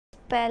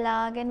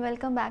Pelag and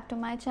welcome back to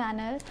my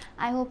channel.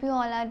 I hope you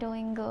all are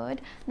doing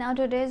good. Now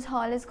today's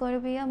haul is going to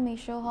be a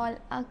Meesho haul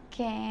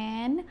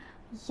again.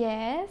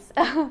 Yes.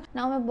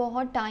 Now मैं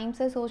बहुत time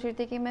से सोच रही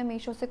थी कि मैं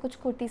मीशो से कुछ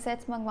कुर्ती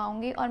सेट्स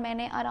मंगवाऊंगी और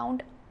मैंने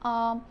around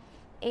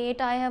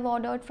 8 I have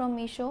ordered from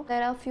Meesho.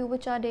 There are few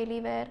which are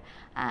daily wear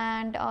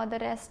and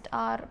the rest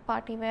are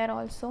party wear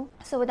also.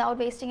 So without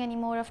wasting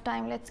any more of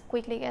time, let's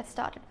quickly get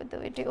started with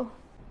the video.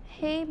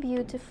 Hey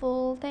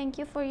beautiful, thank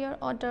you for your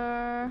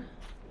order.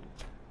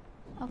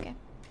 Okay,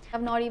 I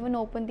have not even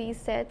opened these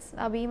sets.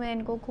 अभी मैं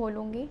इनको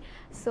खोलूँगी.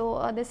 So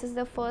this is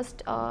the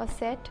first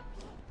set.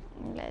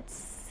 Let's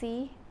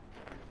see.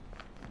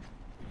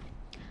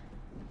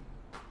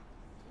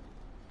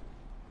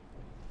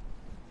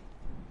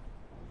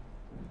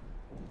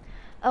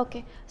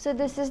 Okay, so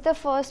this is the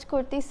first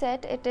kurti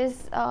set. It is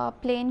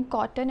plain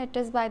cotton. It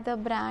is by the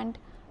brand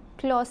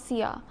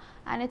Closia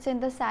and it's in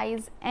the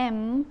size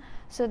M.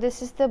 So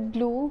this is the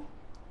blue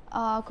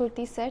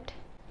kurti set.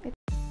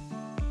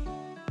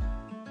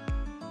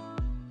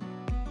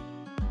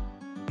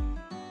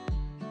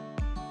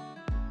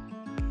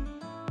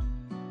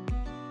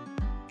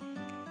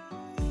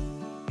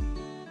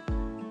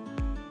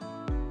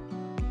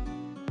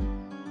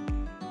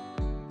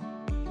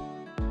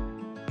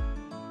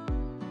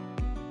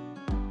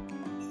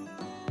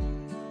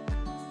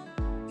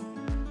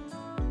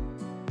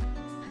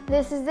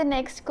 This is the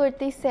next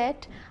kurti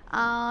set.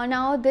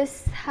 Now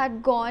this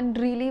had gone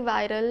really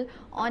viral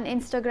on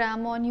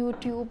Instagram, on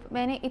YouTube.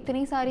 मैंने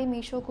इतनी सारी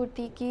मीशो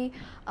कुर्ती की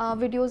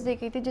videos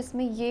देखी थी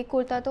जिसमें ये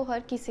कुर्ता तो हर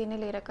किसी ने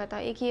ले रखा था.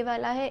 एक ये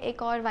वाला है,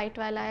 एक और वाइट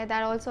वाला है.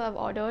 That also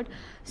I've ordered.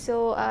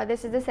 So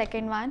this is the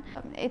second one.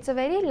 It's a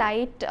very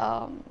light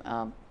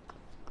a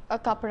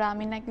kapda. I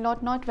mean, like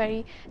not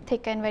very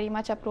thick and very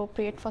much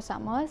appropriate for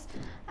summers.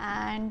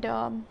 And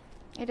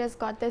it has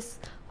got this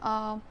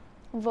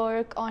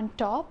work on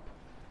top.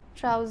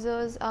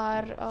 Trousers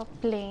are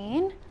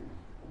plain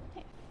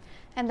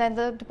and then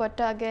the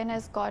dupatta again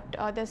has got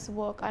this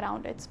work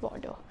around its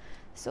border.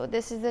 So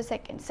this is the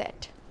second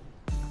set.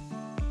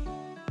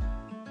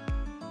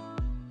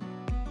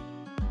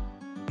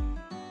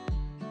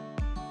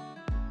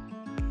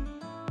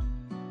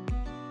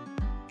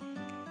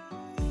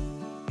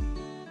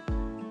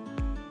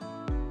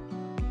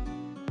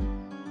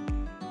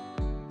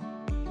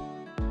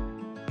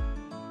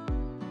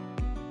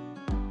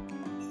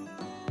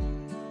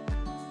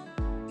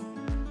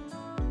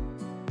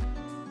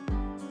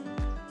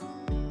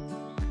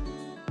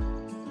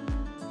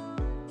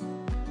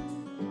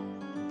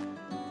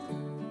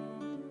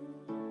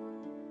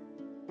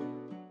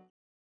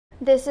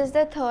 This is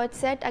the third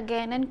set,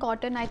 again in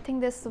cotton. I think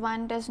this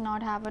one does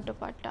not have a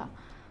dupatta.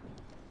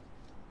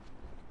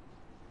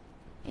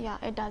 Yeah,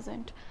 it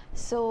doesn't.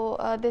 So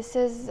this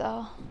is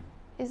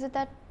it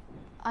that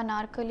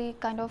Anarkali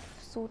kind of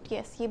suit?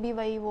 Yes, ये भी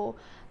वही वो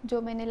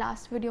जो मैंने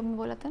last video में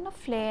बोला था ना,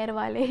 flare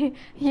वाले.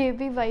 ये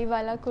भी वही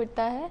वाला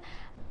कुर्ता है.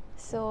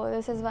 So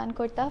this is one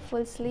kurta,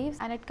 full sleeves,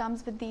 and it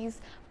comes with these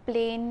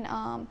plain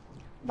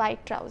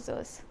white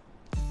trousers.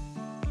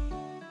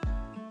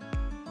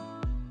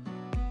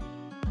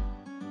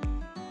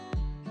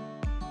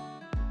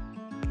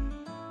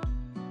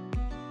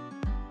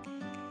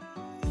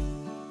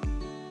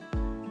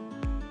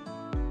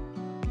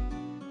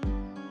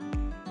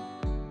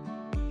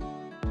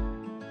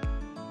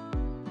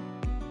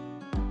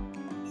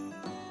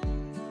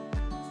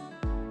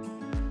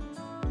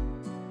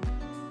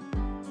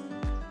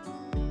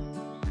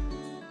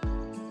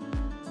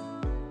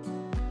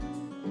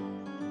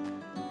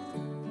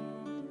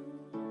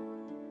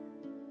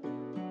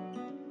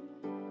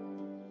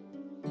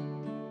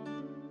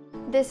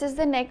 This is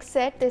the next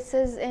set. This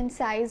is in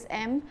size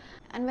M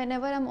and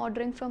whenever I'm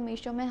ordering from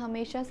Meesho मैं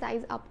हमेशा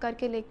size up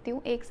करके लेती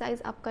हूँ, एक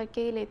size up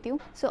करके ही लेती हूँ.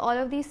 So all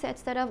of these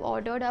sets that I've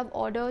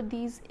ordered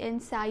these in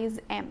size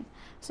M.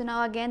 So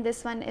now again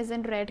this one is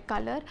in red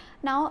color.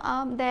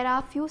 Now there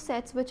are few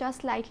sets which are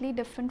slightly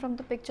different from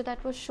the picture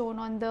that was shown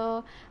on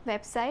the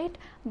website,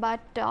 but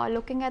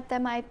looking at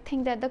them I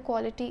think that the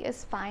quality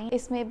is fine.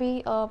 इसमें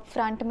भी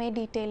front में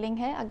detailing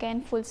है,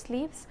 again full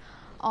sleeves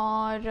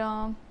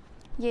और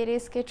ये रहे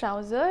इसके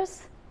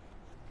trousers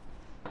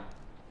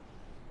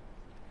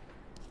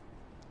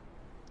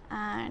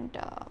and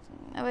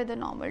with the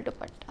normal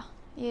dupatta.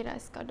 ये रहा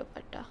इसका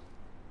दुपट्टा.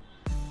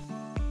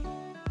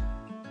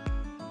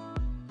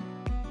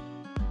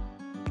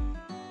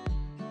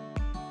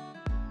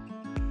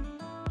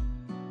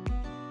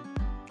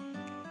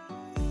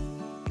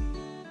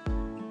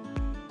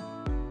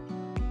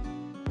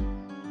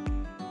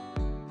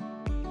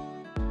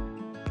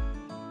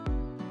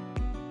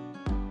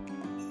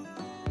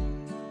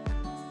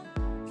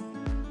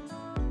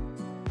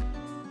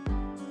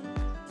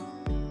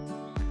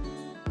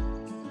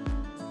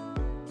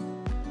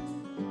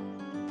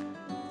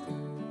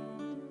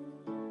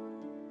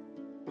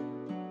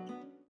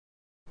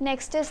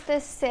 Next is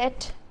this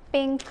set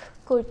pink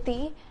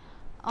kurti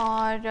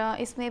और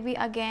इसमें भी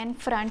again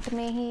front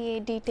में ही ये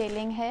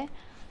detailing है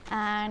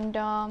and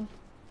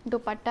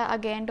dupatta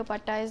again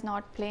dupatta is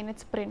not plain,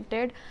 it's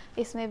printed.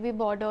 इसमें भी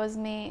borders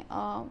में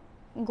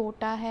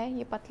गोटा है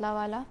ये पतला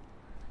वाला,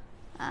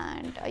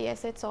 and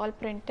yes, it's all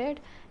printed,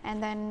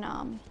 and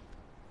then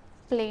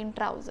plain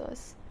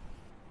trousers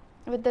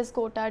with this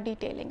gota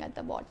detailing at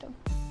the bottom.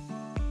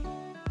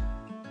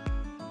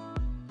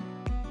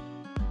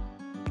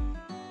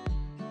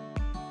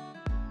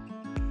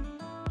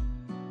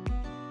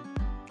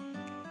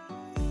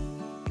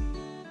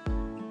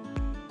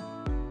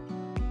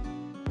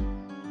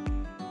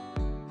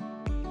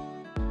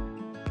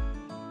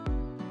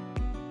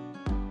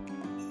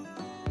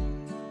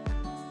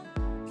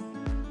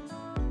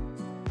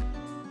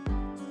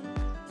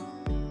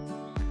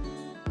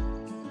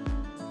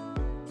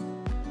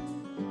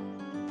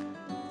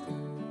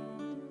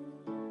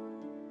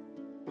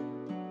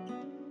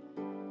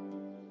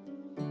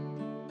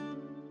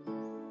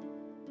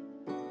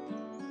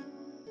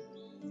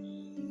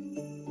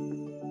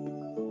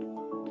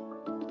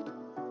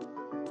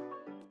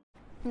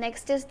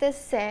 Next is this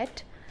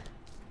set,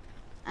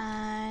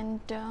 and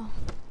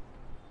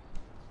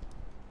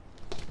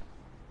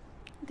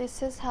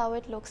this is how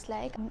it looks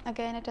like.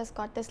 Again, it has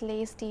got this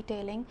lace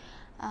detailing,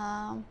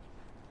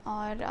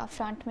 और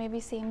front में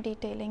भी same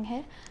detailing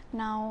है.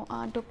 Now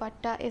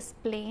dupatta is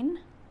plain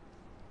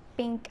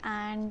pink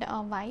and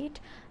white,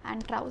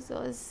 and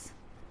trousers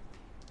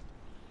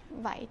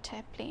white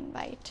है, plain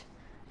white,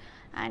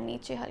 and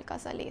नीचे हल्का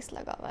सा lace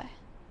लगा हुआ है.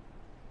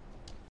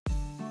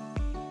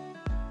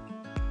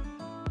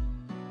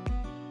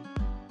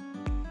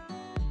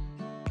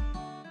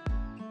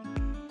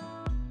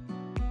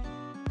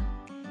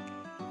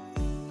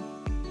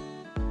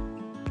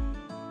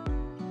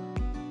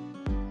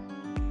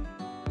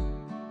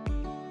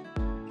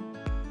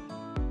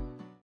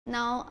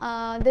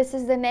 Now this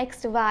is the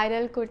next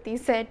viral kurti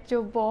set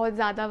जो बहुत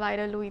ज़्यादा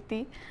viral हुई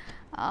थी.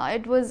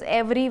 It was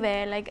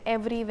everywhere, like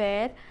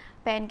everywhere.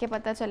 पहन के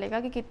पता चलेगा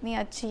कि कितनी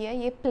अच्छी है.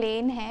 ये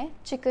plain है,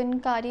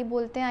 चिकनकारी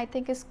बोलते हैं I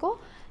think इसको.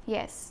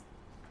 Yes,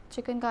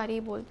 चिकनकारी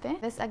बोलते हैं.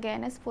 This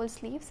again is full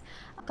sleeves.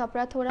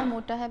 कपड़ा थोड़ा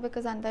मोटा है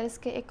because अंदर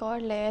इसके एक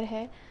और layer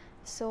है.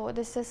 So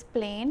this is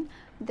plain.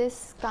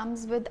 This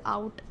comes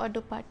without a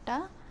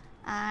dupatta,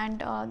 and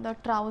the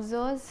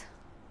trousers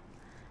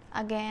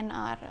again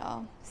are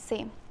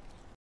same.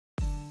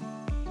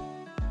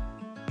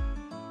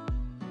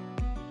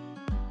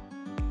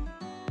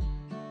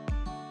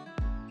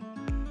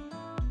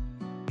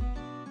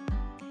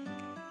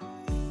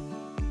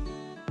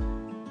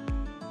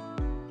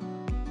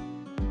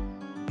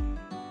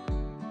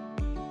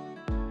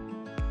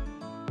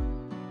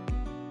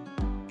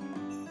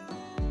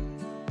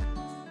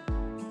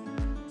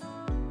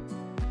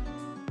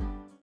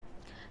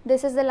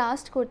 This is the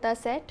last kurta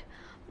set.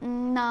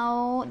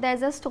 Now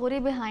there's a story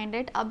behind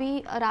it.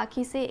 अभी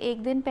राखी से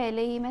एक दिन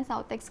पहले ही मैं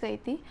साउथ एक्स गई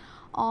थी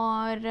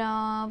और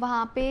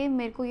वहाँ पे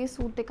मेरे को ये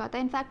सूट दिखा था.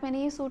 इनफैक्ट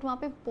मैंने ये सूट वहाँ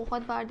पे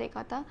बहुत बार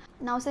देखा था.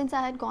 Now since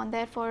I had gone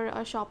there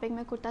for shopping,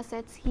 मैं कुर्ता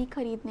सेट्स ही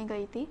खरीदने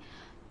गई थी.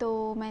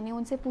 तो मैंने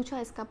उनसे पूछा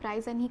इसका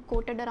price, and he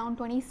coated around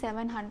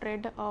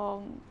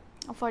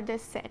 2700 for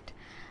this set.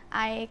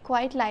 I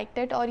quite liked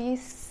it, और ये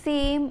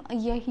सेम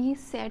यही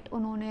सेट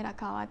उन्होंने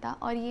रखा हुआ था,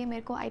 और ये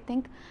मेरे को आई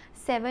थिंक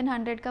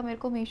 700 का मेरे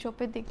को मीशो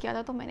पे दिख गया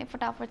था, तो मैंने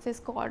फटाफट से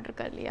इसको ऑर्डर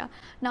कर लिया.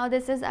 Now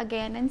this is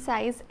again in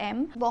size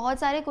M. बहुत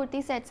सारे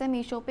कुर्ती सेट्स हैं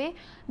मीशो पे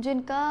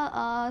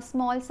जिनका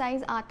स्मॉल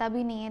साइज़ आता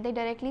भी नहीं है. दे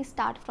directly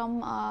start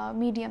from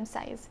medium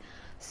size.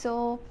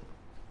 So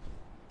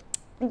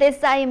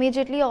this I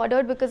immediately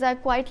ordered because I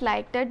quite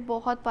liked it.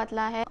 बहुत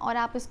पतला है और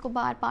आप इसको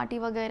बाहर पार्टी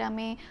वगैरह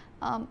में,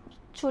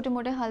 छोटे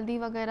मोटे हल्दी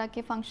वगैरह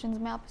के फंक्शंस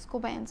में आप इसको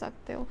पहन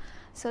सकते हो.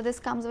 So this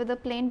comes with a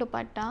plane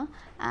dupatta,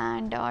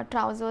 and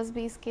trousers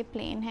भी इसके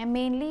प्लेन है.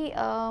 मेनली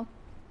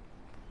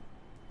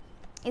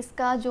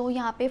इसका जो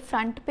यहाँ पे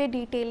फ्रंट पे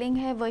डिटेलिंग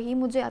है वही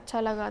मुझे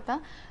अच्छा लगा था,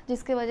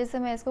 जिसकी वजह से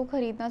मैं इसको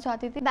ख़रीदना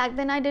चाहती थी. Back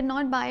then I did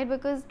not bye it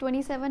because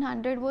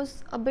 2700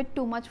 was a bit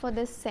too much for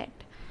this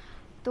set.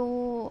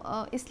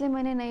 तो इसलिए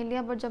मैंने नहीं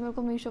लिया. बट जब मेरे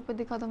को मीशो पे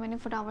दिखा तो मैंने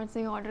फटाफट से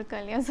ही ऑर्डर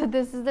कर लिया. So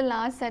this is the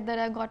last set that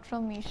I got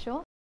from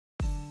Meesho.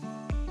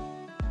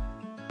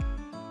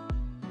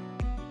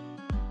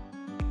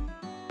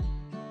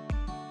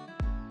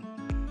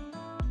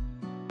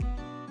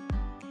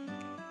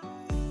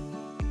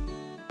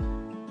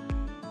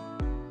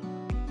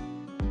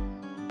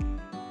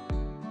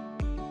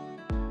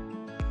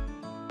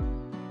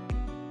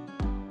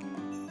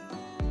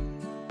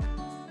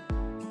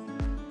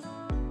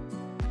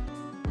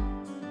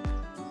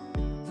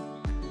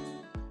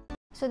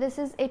 So this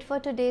is it for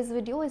today's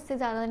video. इससे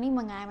ज़्यादा नहीं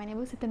मंगाया मैंने,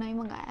 बस इतना ही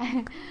मंगाया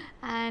है.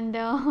 And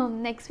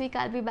next week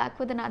I will be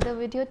back with another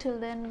video. Till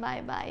then,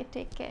 bye bye,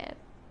 take care.